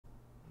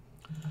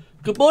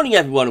Good morning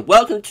everyone and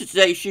welcome to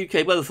today's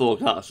UK weather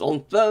forecast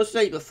on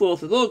Thursday the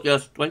 4th of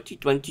August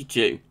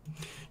 2022.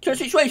 Current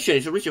situation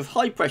is a ridge of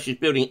high pressure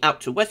building out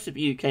to west of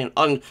the UK and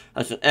Ireland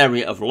as an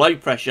area of low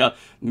pressure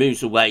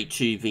moves away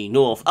to the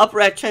north.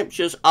 Upper air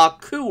temperatures are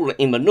cool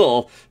in the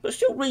north but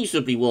still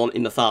reasonably warm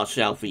in the far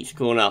southeast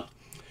corner.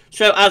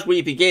 So as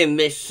we begin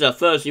this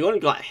Thursday morning,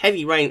 we've got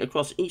heavy rain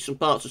across eastern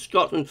parts of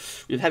Scotland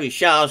with heavy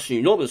showers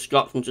through northern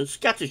Scotland and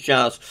scattered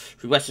showers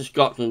through western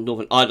Scotland,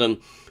 Northern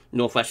Ireland,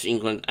 northwest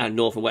England and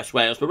north and west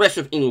Wales. The rest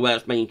of England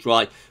Wales mainly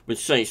dry with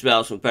sunny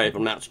spells and variable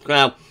amounts of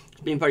cloud.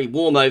 It's been very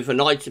warm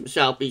overnight in the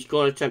southeast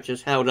corner.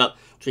 Temperatures held up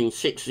between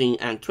 16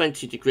 and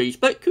 20 degrees,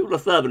 but cooler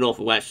further north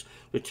and west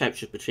with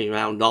temperatures between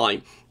around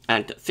 9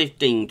 and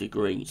 15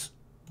 degrees.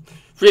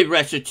 Through the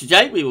rest of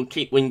today, we will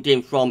keep wind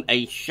in from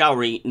a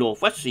showery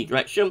northwesterly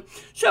direction.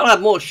 So we'll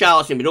have more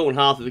showers in the northern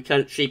half of the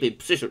country, with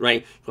persistent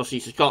rain across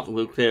eastern Scotland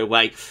will clear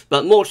away.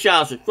 But more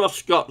showers across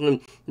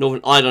Scotland, Northern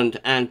Ireland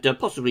and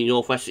possibly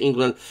northwest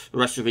England. The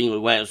rest of England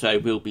and Wales, though,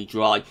 will be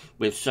dry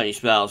with sunny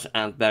spells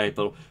and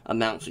variable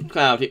amounts of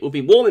cloud. It will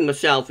be warm in the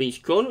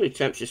southeast corner with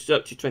temperatures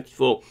up to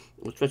 24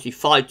 or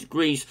 25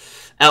 degrees.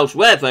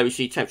 Elsewhere, though, we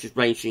see temperatures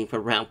ranging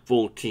from around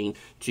 14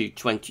 to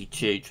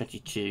 22.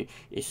 22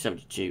 is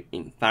 72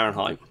 in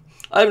Fahrenheit.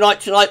 Overnight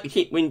tonight, we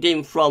keep wind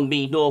in from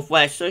the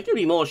northwest, so there could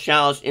be more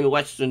showers in the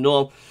western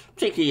north,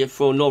 particularly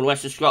for northern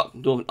western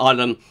Scotland, Northern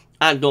Ireland,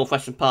 and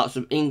northwestern parts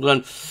of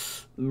England.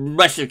 The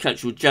rest of the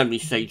country will generally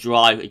stay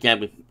dry, again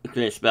with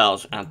clear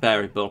spells and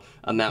variable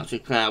amounts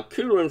of cloud.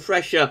 Cooler and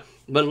fresher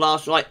than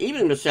last night,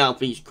 even in the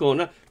southeast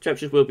corner.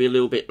 Temperatures will be a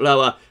little bit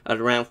lower at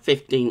around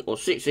 15 or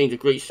 16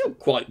 degrees. Still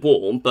quite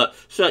warm, but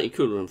certainly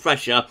cooler and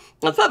fresher.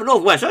 And further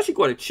northwest, actually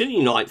quite a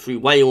chilly night through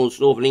Wales,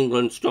 Northern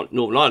England, Scotland,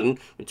 Northern Ireland,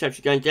 with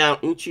temperatures going down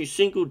into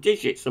single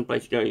digits. Some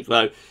places going as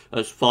low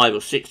as 5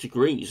 or 6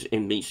 degrees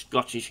in the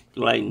Scottish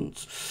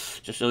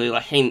glens. Just a little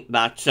hint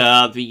that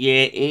the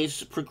year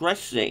is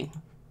progressing.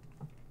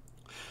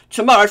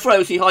 Tomorrow,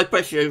 Friday, high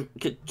pressure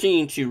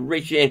continue to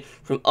ridge in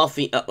from off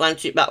the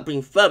Atlantic. That will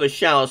bring further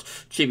showers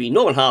to the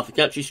northern half of the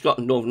country.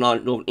 Scotland, Northern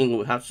Ireland, Northern England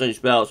will have sunny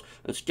spells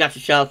and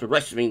scattered showers. The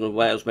rest of England and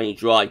Wales mainly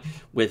dry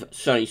with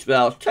sunny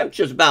spells.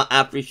 Temperatures about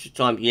average for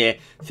time of year,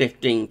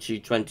 15 to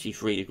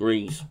 23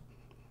 degrees.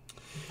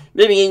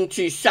 Moving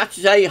into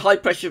Saturday, high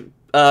pressure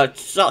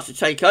starts to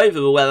take over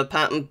the weather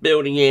pattern,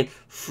 building in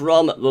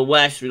from the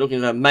west. We're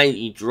looking at a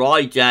mainly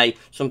dry day,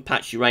 some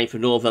patchy rain for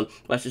northern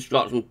western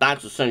Scotland,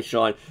 bags of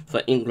sunshine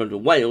for England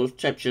and Wales.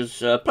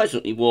 Temperatures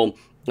pleasantly warm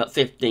at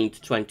 15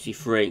 to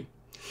 23.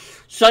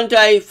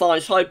 Sunday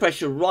finds high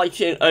pressure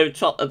right in over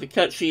top of the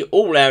country.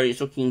 All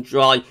areas looking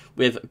dry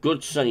with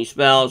good sunny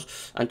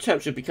spells and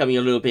temperature becoming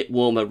a little bit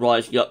warmer,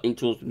 rising up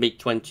into the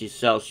mid-20s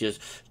Celsius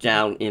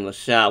down in the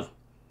south.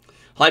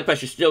 High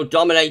pressure still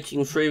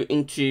dominating through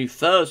into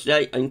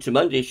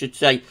Monday, I should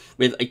say,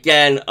 with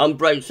again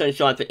unbroken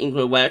sunshine for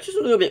England and Wales, just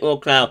a little bit more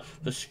cloud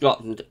for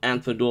Scotland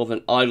and for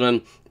Northern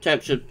Ireland.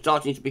 Temperature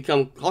starting to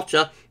become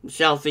hotter in the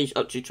southeast,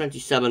 up to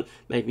 27,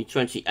 maybe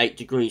 28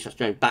 degrees. That's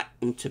going back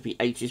into the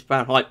 80s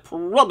Fahrenheit,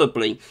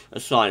 probably a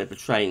sign of a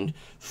trend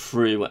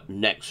through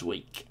next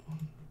week.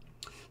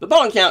 The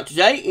pollen count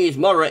today is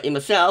moderate in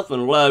the south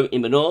and low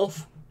in the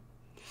north.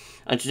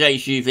 And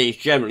today's UV is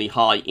generally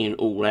high in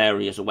all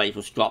areas away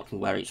from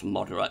Scotland where it's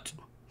moderate.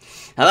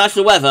 And that's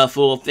the weather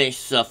for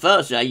this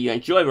Thursday. You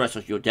enjoy the rest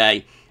of your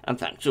day and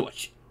thanks for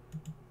watching.